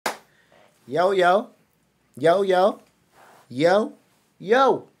Yo, yo. Yo, yo. Yo,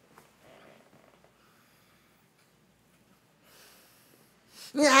 yo.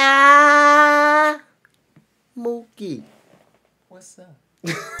 Ah, Mookie. What's up?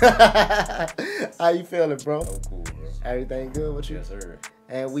 How you feeling, bro? I'm cool, bro. Everything good with you? Yes, sir.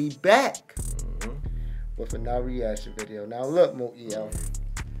 And we back Mm-hmm. with another reaction video. Now look, Mookie, yo.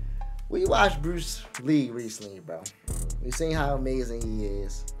 We watched Bruce Lee recently, bro. We seen how amazing he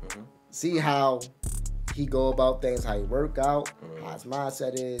is. See how he go about things, how he work out, how his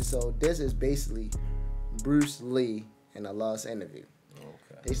mindset is. So this is basically Bruce Lee in a lost interview.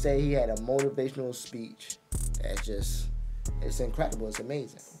 Okay. They say he had a motivational speech that's just, it's incredible. It's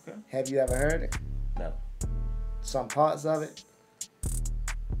amazing. Okay. Have you ever heard it? No. Some parts of it?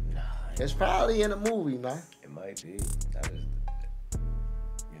 Nah. It's probably in a movie, man. It might be.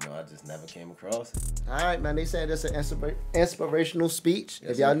 I just never came across it. All right, man. They said it's an inspirational speech.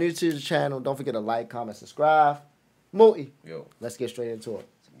 Yes, if y'all sir. new to the channel, don't forget to like, comment, subscribe. Mookie, Yo. let's get straight into it.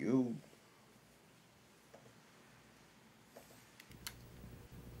 You.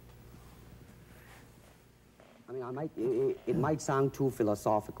 I mean, it might sound too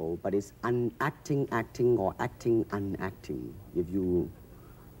philosophical, but it's unacting, acting, or acting, unacting. If you...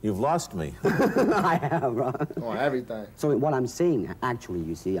 You've lost me. I have, right? On everything. So what I'm saying, actually,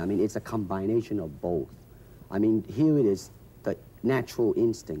 you see, I mean, it's a combination of both. I mean, here it is the natural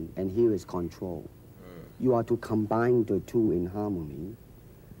instinct, and here is control. You are to combine the two in harmony.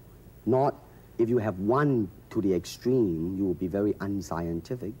 Not, if you have one to the extreme, you will be very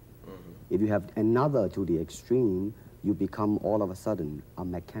unscientific. If you have another to the extreme, you become all of a sudden a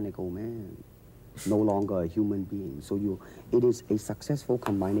mechanical man, no longer a human being. So it is a successful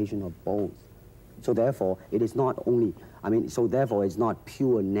combination of both. So therefore, it is not only, so therefore it's not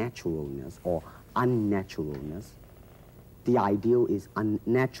pure naturalness or unnaturalness. The ideal is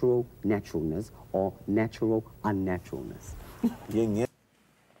unnatural naturalness or natural unnaturalness. Yin yang.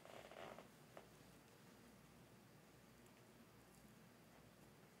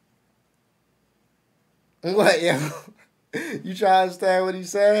 What, yo? You try to understand what he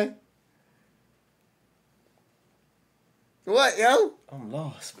said? What, yo? I'm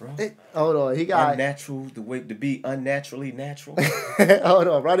lost, bro. Hold on, he got... Unnatural, the way to be unnaturally natural. Hold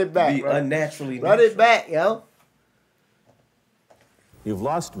on, run it back, Be bro. unnaturally Run natural. it back, yo. You've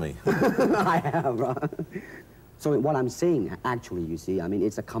lost me. I have, right? So what I'm saying, actually, you see, I mean,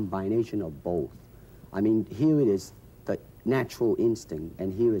 it's a combination of both. I mean, here it is the natural instinct,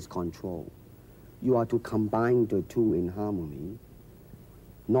 and here is control. You are to combine the two in harmony.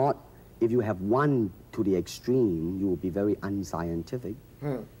 Not, if you have one to the extreme, you will be very unscientific.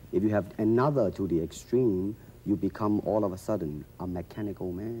 If you have another to the extreme, you become all of a sudden a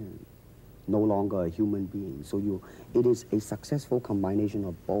mechanical man, no longer a human being. So it is a successful combination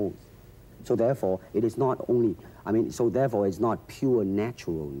of both. So therefore, it is not only, so therefore it's not pure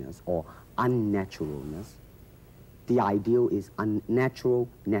naturalness or unnaturalness. The ideal is unnatural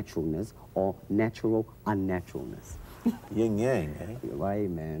naturalness or natural unnaturalness. Yin yang, eh? Right,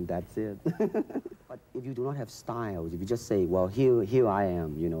 man, that's it. But if you do not have styles, if you just say, well, here I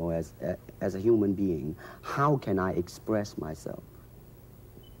am, you know, as a human being, how can I express myself?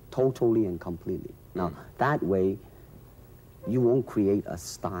 Totally and completely. Now, that way, you won't create a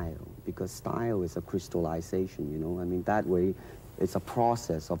style, because style is a crystallization, you know? I mean, that way, it's a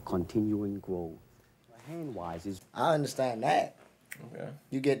process of continuing growth. Hand-wise is... I understand that. Okay.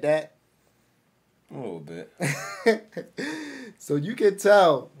 You get that? A little bit. So you can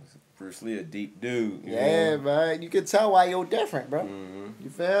tell. Bruce Lee, a deep dude. Yeah, man. You can tell why you're different, bro. Mm-hmm. You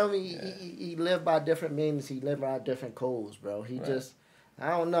feel me? Yeah. He lived by different means. He lived by different codes, bro. He Right. just, I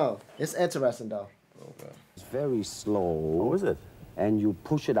don't know. It's interesting, though. Okay. It's very slow. What was it? And you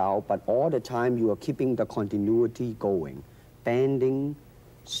push it out, but all the time you are keeping the continuity going. Bending,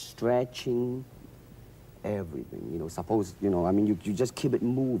 stretching, everything, you know. Suppose, you know, I mean, you just keep it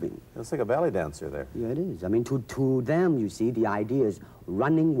moving. It's like a ballet dancer there. Yeah, it is. I mean, to them, you see, the idea is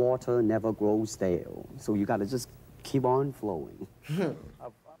running water never grows stale. So you got to just keep on flowing.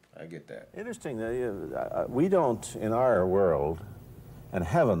 I get that. Interesting that we don't, in our world, and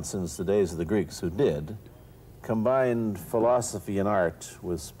haven't since the days of the Greeks who did, combine philosophy and art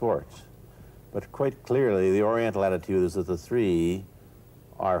with sport. But quite clearly, the Oriental attitude is that the three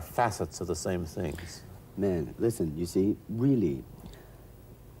are facets of the same things. Man, listen, you see, really,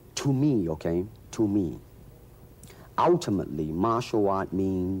 to me, okay, to me, ultimately, martial art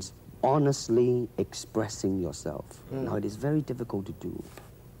means honestly expressing yourself. Now, it is very difficult to do.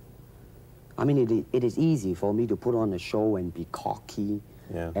 I mean, it is easy for me to put on a show and be cocky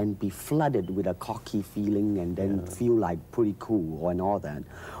and be flooded with a cocky feeling and then feel like pretty cool and all that.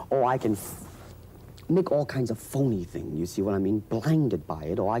 Or I can make all kinds of phony things, you see what I mean? Blinded by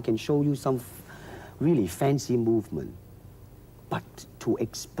it. Or I can show you some really fancy movement. But to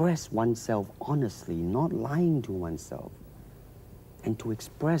express oneself honestly, not lying to oneself, and to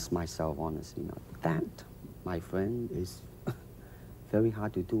express myself honestly, that, my friend, is very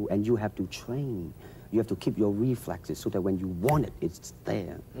hard to do. And you have to train. You have to keep your reflexes so that when you want it, it's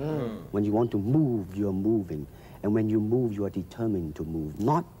there. When you want to move, you're moving. And when you move, you are determined to move.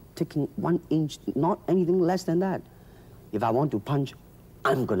 Not taking 1 inch, not anything less than that. If I want to punch,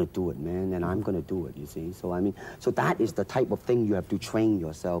 I'm gonna do it, man, and I'm gonna do it, you see? So, I mean, so that is the type of thing you have to train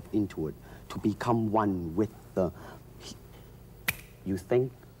yourself into it, to become one with the, you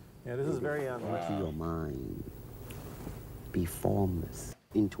think? Yeah, this is very into your mind. Be formless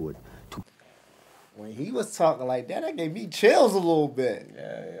into it. When he was talking like that, that gave me chills a little bit.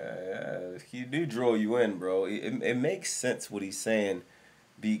 Yeah. He do draw you in, bro. It makes sense what he's saying.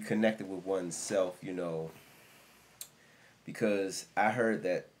 Be connected with oneself, you know. Because I heard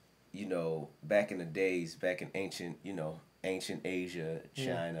that, you know, back in the days, back in ancient Asia,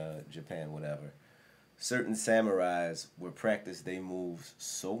 China, Japan, whatever, certain samurais would practice their moves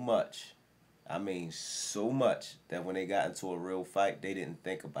so much. I mean, so much that when they got into a real fight, they didn't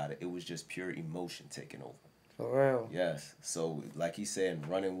think about it. It was just pure emotion taking over. For real. Yes. So, like he said,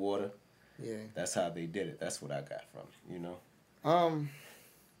 running water. Yeah. That's how they did it. That's what I got from it, you know?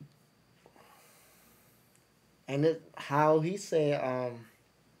 And how he said,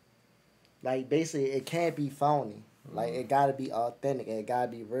 like, basically, it can't be phony. Like, it got to be authentic. And it got to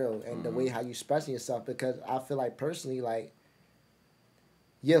be real. And the way how you expressing yourself, because I feel like, personally, like,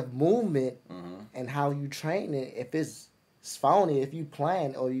 your movement and how you train it, if it's phony, if you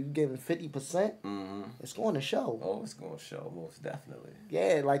plan or you giving 50%, it's going to show. Oh, it's going to show, most definitely.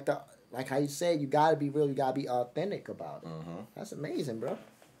 Yeah, like how you said, you got to be real, you got to be authentic about it. That's amazing, bro.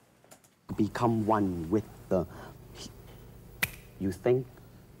 Become one with the, you think?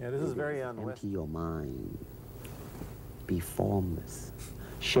 Yeah, this is very empty your mind. Be formless,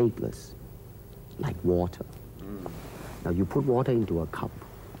 shapeless, like water. Now you put water into a cup,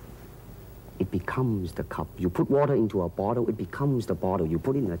 it becomes the cup. You put water into a bottle, it becomes the bottle. You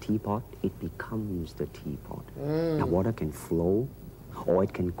put it in a teapot, it becomes the teapot. Now water can flow or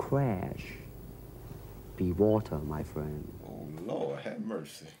it can crash. Be water, my friend. Oh, Lord, have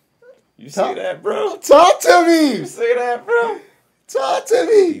mercy. You see that, bro? Talk to me! You see that, bro? Talk to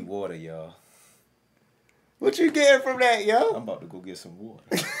me! Be water, y'all. What you getting from that, yo? I'm about to go get some water.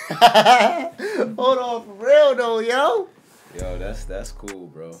 Hold on, for real though, yo. Yo, that's cool,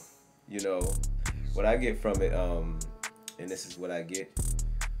 bro. You know, what I get from it, and this is what I get,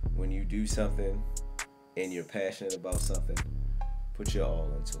 when you do something and you're passionate about something, put your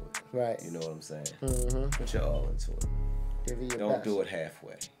all into it. Right. You know what I'm saying? Put your all into it. Give it your Don't best. do it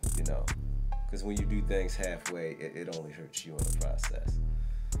halfway, you know. Because when you do things halfway, it only hurts you in the process.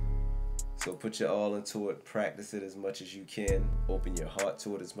 So put your all into it, practice it as much as you can, open your heart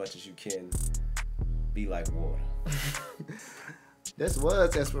to it as much as you can. Be like water. This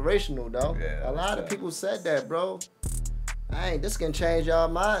was inspirational, though. Yeah, a lot of people said that, bro. This can change y'all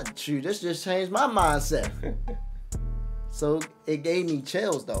mind. Shoot, this just changed my mindset. So it gave me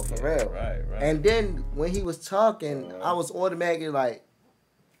chills, though, for real. Right. And then when he was talking, I was automatically like,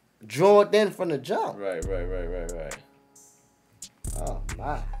 drawn in from the jump. Right. Oh,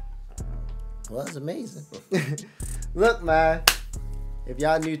 my. Well, it's amazing. Look, man, if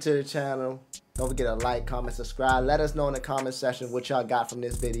y'all new to the channel, don't forget to like, comment, subscribe. Let us know in the comment section what y'all got from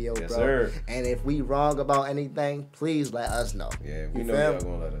this video, Yes, bro. sir. And if we wrong about anything, please let us know. Yeah, we You know feel y'all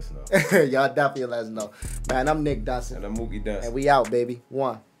gonna let us know. Y'all definitely let us know. Man, I'm Nick DUNSON. And I'm Mookie DUNSON. And we out, baby.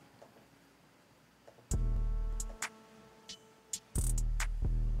 One.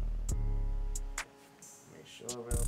 Make sure, bro.